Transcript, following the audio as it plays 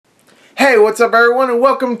Hey, what's up everyone, and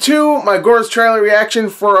welcome to my Gors trailer reaction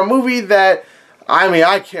for a movie that,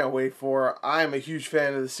 I can't wait for. I'm a huge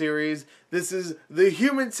fan of the series. This is the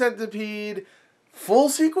Human Centipede full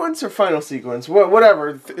sequence or final sequence?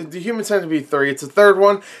 Whatever. The Human Centipede 3. It's the third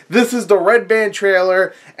one. This is the Red Band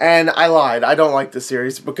trailer, and I lied. I don't like the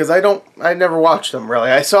series because I never watched them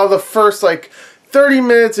really. I saw the first 30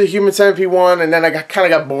 minutes of Human Centipede 1, and then I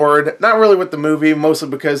kind of got bored. Not really with the movie, mostly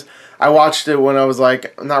because I watched it when I was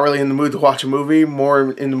not really in the mood to watch a movie,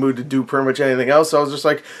 more in the mood to do pretty much anything else. So I was just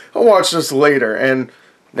like, I'll watch this later, and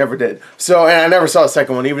never did. So, and I never saw the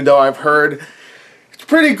second one, even though I've heard it's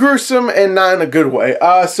pretty gruesome and not in a good way.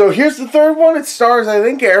 So here's the third one. It stars, I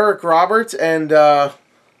think, Eric Roberts, and I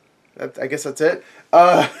guess that's it.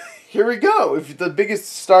 Here we go. If the biggest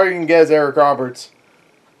star you can get is Eric Roberts,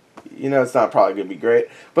 you know it's not probably going to be great.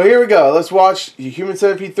 But here we go. Let's watch Human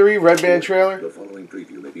Centipede 3 Red Band trailer. The following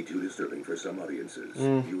preview may be too disturbing for some audiences.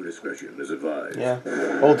 Viewer discretion is advised. Yeah,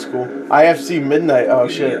 old school. IFC Midnight. Oh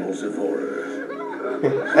shit. Annals of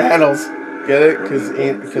horror. Annals. Get it? Because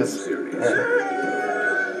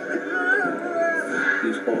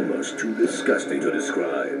is almost too disgusting to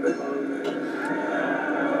describe.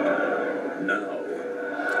 Now.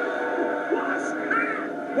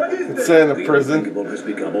 It's in a prison. The has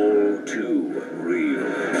become all too real.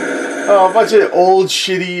 Oh, a bunch of old,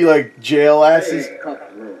 shitty, jail asses. Hey,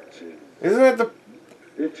 cockroaches. Isn't that the...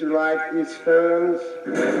 Did you like these films?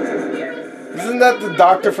 Isn't that the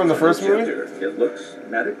doctor from the first movie? It looks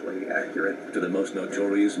medically accurate to the most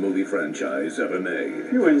notorious movie franchise ever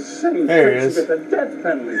made. You insane There he pricks is. with a death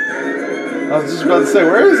penalty. I was just about to say,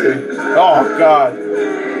 where is he? Oh, God.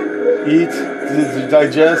 Eat,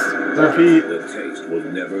 digest, repeat. The taste will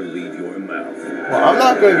never leave your mouth. Well, I'm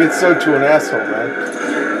not going to get sewed to an asshole, man.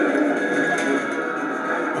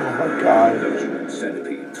 Oh, my God.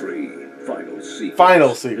 Centipede 3, final sequence.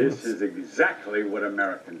 Final sequence. This is exactly what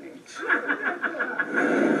America needs.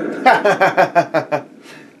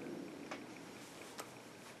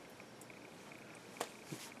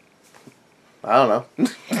 I don't know.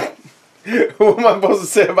 What am I supposed to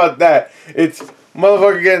say about that? It's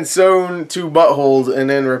motherfucker getting sewn to buttholes and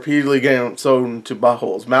then repeatedly getting sewn to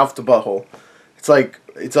buttholes, mouth to butthole. It's like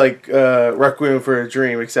Requiem for a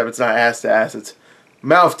Dream, except it's not ass to ass. It's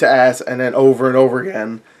mouth to ass and then over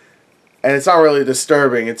again. And it's not really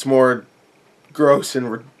disturbing. It's more gross and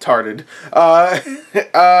retarded.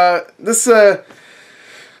 This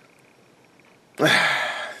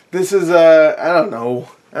is I don't know.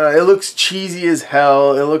 It looks cheesy as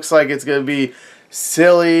hell. It looks like it's gonna be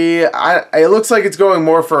silly. It looks like it's going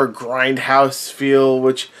more for a grindhouse feel,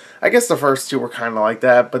 which I guess the first two were kind of like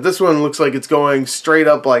that. But this one looks like it's going straight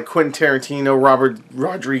up like Quentin Tarantino, Robert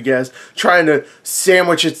Rodriguez, trying to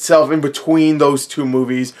sandwich itself in between those two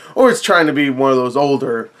movies, or it's trying to be one of those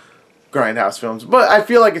older grindhouse films. But I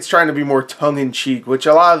feel like it's trying to be more tongue-in-cheek, which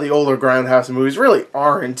a lot of the older grindhouse movies really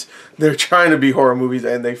aren't. They're trying to be horror movies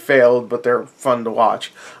and they failed, but they're fun to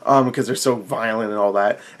watch because they're so violent and all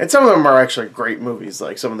that. And some of them are actually great movies,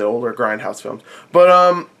 like some of the older grindhouse films.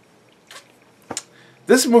 But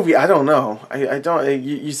this movie, I don't know. I don't.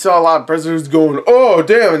 You saw a lot of prisoners going, oh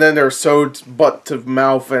damn, and then they're sewed butt to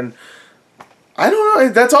mouth, and I don't know.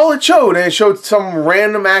 That's all it showed, and it showed some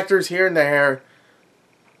random actors here and there.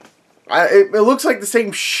 It looks like the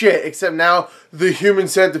same shit, except now the Human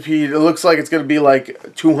Centipede, it looks like it's going to be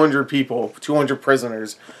like 200 people, 200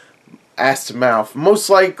 prisoners, ass to mouth. Most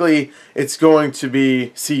likely, it's going to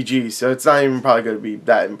be CG, so it's not even probably going to be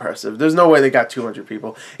that impressive. There's no way they got 200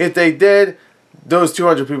 people. If they did, those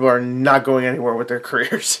 200 people are not going anywhere with their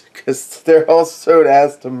careers, because they're all sewed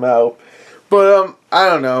ass to mouth. But, I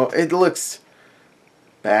don't know. It looks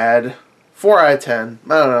bad. 4 out of 10. I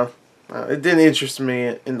don't know. It didn't interest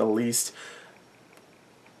me in the least.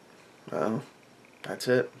 That's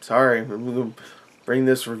it. Sorry. I'm going to bring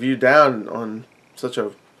this review down on such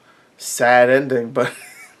a sad ending, but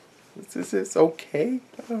it's okay.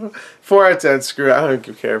 4 out of 10. Screw it. I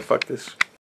don't care. Fuck this.